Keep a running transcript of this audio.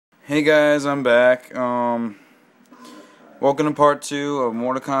Hey guys, I'm back. Welcome to part 2 of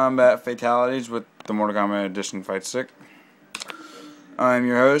Mortal Kombat Fatalities with the Mortal Kombat Edition Fight Stick. I'm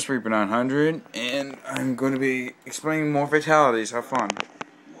your host, Reaper900, and I'm going to be explaining more fatalities. Have fun.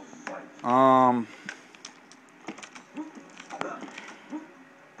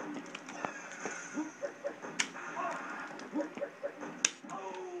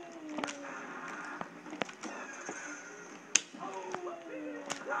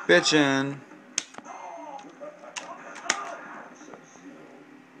 Bitchin'.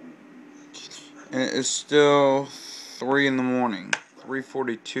 And it's still 3 in the morning.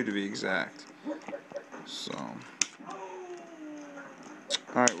 3:42 to be exact. So,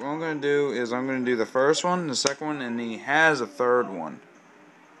 alright, what I'm going to do is I'm going to do the first one, the second one, and he has a third one.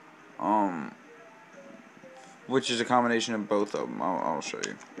 Which is a combination of both of them. I'll show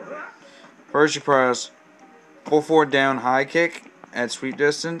you. First you press full forward down high kick at sweep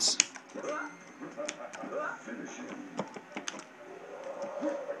distance.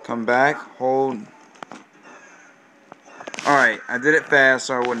 Come back, hold. Alright, I did it fast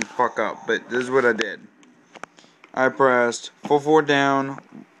so I wouldn't fuck up, but this is what I did. I pressed full forward down,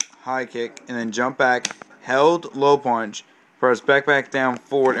 high kick, and then jump back, held low punch, press back down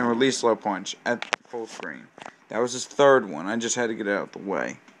forward, and release low punch at full screen. That was his third one. I just had to get it out of the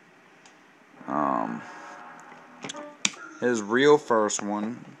way. His real first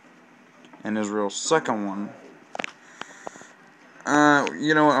one and his real second one.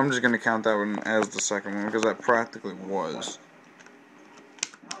 You know what? I'm just gonna count that one as the second one because that practically was.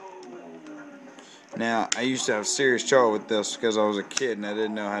 Now, I used to have serious trouble with this because I was a kid and I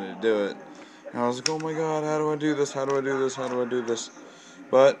didn't know how to do it. And I was like, oh my god, how do I do this? How do I do this? How do I do this?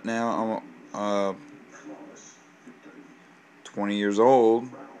 But now I'm 20 years old,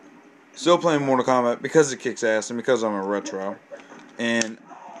 still playing Mortal Kombat because it kicks ass and because I'm a retro. And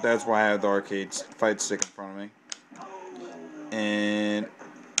that's why I have the arcade fight stick in front of me. And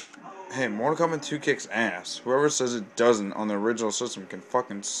hey, Mortal Kombat 2 kicks ass. Whoever says it doesn't on the original system can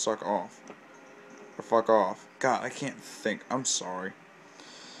fucking suck off. Or fuck off. God, I can't think. I'm sorry.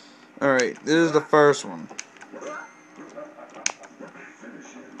 Alright, this is the first one.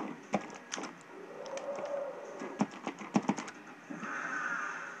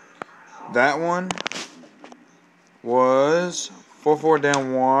 That one was full forward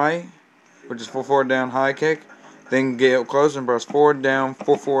down Y, which is full forward down high kick. Then get up close and press forward down,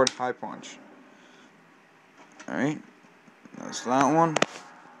 full forward high punch. Alright, that's that one.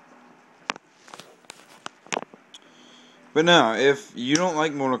 But now, if you don't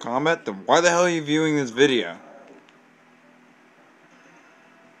like Mortal Kombat, then why the hell are you viewing this video?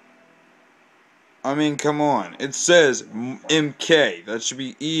 I mean, come on. It says Mk. That should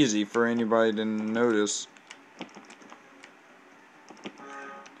be easy for anybody to notice.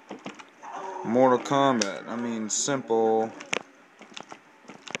 Mortal Kombat. I mean, simple.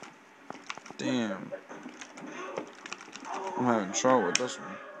 Damn. I'm having trouble with this one.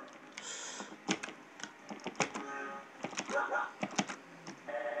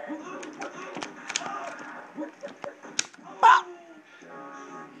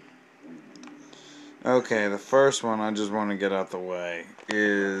 Okay, the first one I just want to get out the way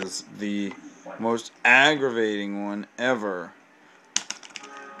is the most aggravating one ever.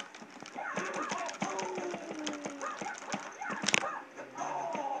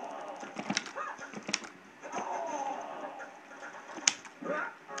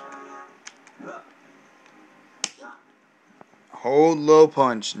 Hold low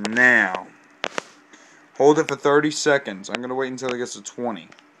punch now. Hold it for 30 seconds. I'm going to wait until it gets to 20.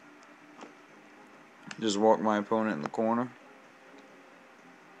 Just walk my opponent in the corner.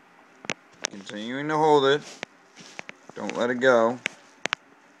 Continuing to hold it. Don't let it go.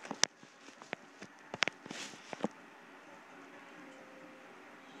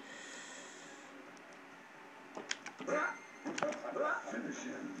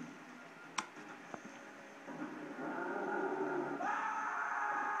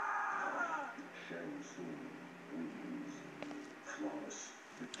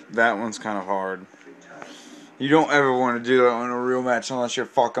 That one's kind of hard. You don't ever want to do that on a real match unless you're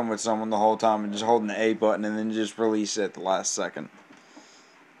fucking with someone the whole time and just holding the A button and then just release it at the last second.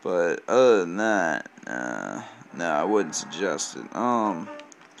 But other than that, no, I wouldn't suggest it.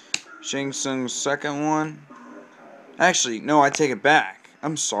 Shang Tsung's second one. Actually, no, I take it back.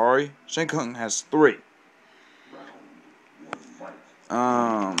 I'm sorry. Shang Tsung has 3.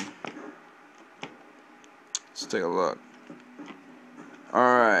 Let's take a look.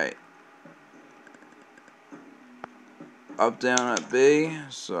 Alright. Up, down, up, B.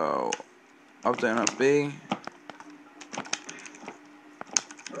 So, up, down, up, B.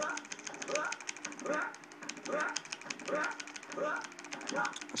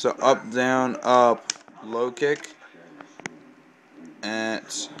 So up, down, up, low kick.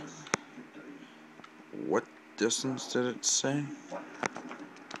 At what distance did it say?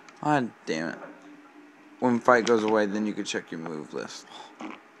 Ah, damn it. When fight goes away, then you can check your move list.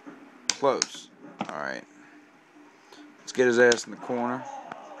 Close. Alright. Let's get his ass in the corner.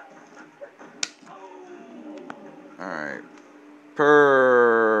 Alright.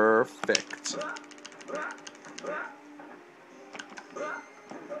 Perfect.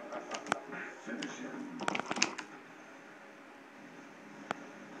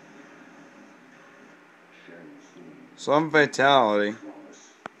 Some fatality.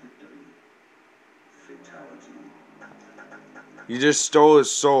 You just stole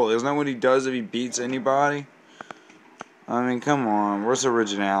his soul. Isn't that what he does if he beats anybody? I mean, come on. Where's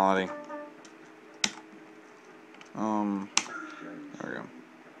originality? There we go.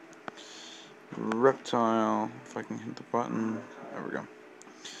 Reptile. If I can hit the button. There we go.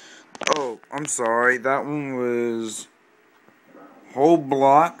 Oh, I'm sorry. That one was hold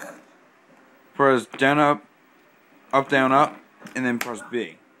block. Press down, up, down, up, and then press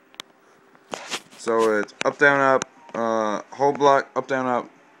B. So it's up, down, up, hold block, up, down, up,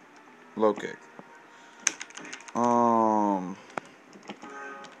 low kick.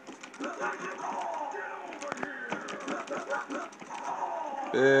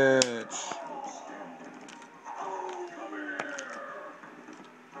 Bitch.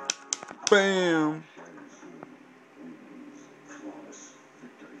 Bam.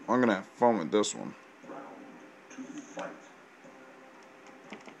 I'm gonna have fun with this one.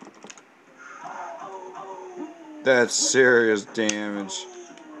 That's serious damage.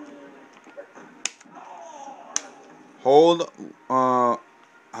 Hold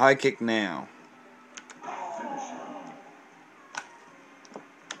high kick now.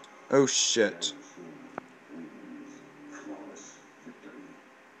 Oh shit.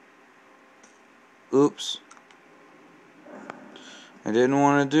 Oops. I didn't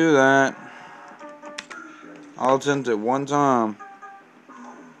want to do that. I'll attempt it one time.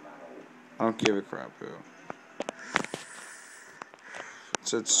 I don't give a crap who. It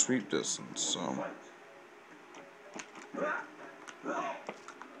said sweep distance, so.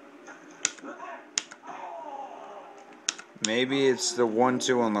 Maybe it's the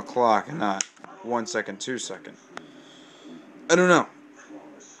 1-2 on the clock and not 1 second, 2 second. I don't know.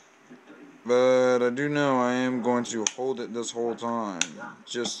 But I do know I am going to hold it this whole time,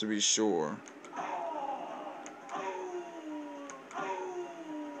 just to be sure.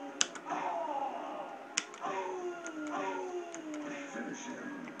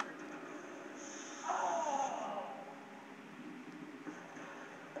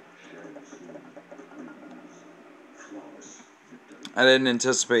 I didn't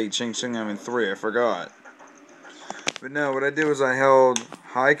anticipate Ching Ching having 3, I forgot. But no, what I did was I held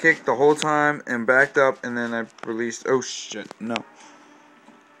high kick the whole time and backed up and then I released. Oh shit, no.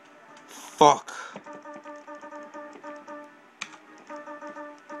 Fuck.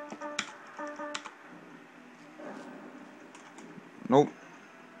 Nope.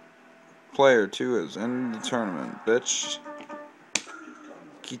 Player 2 is in the tournament, bitch.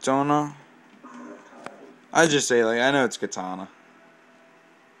 Kitana. I just say, like, I know it's Katana.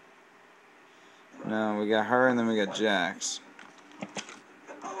 No, we got her and then we got Jax.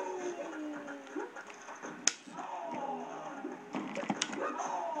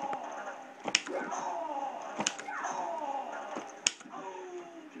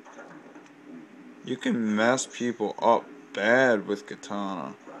 You can mess people up bad with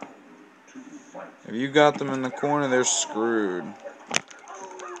Katana. If you got them in the corner, they're screwed.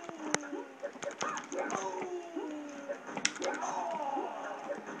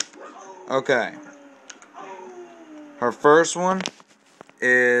 Okay. Her first one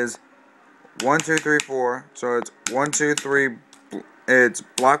is 1, 2, 3, 4. So it's 1, 2, 3. It's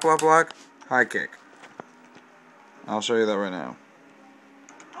block, block, block, high kick. I'll show you that right now.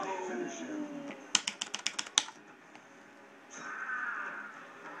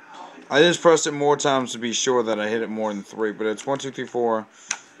 I just pressed it more times to be sure that I hit it more than 3, but it's 1, 2, 3, 4.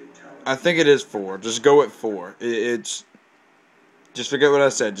 I think it is 4. Just go at 4. It's just forget what I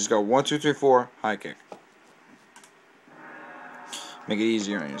said. Just go 1, 2, 3, 4, high kick. Make it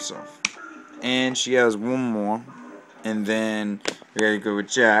easier on yourself. And she has one more, and then we gotta go with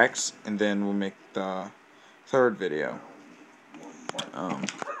Jax, and then we'll make the third video. Come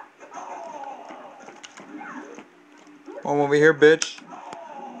over here, bitch.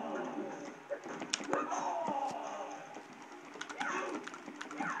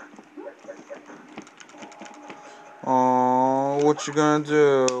 Oh, what what you gonna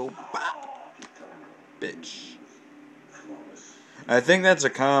do? Bitch. I think that's a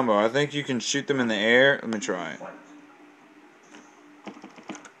combo. I think you can shoot them in the air. Let me try it.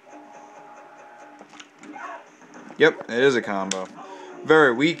 Yep, it is a combo.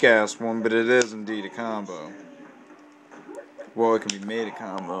 Very weak ass one, but it is indeed a combo. Well, it can be made a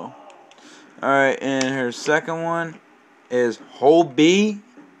combo. Alright, and her second one is hold B,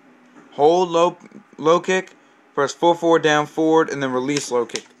 hold low kick, press full forward down forward, and then release low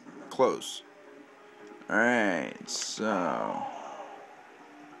kick close. Alright, so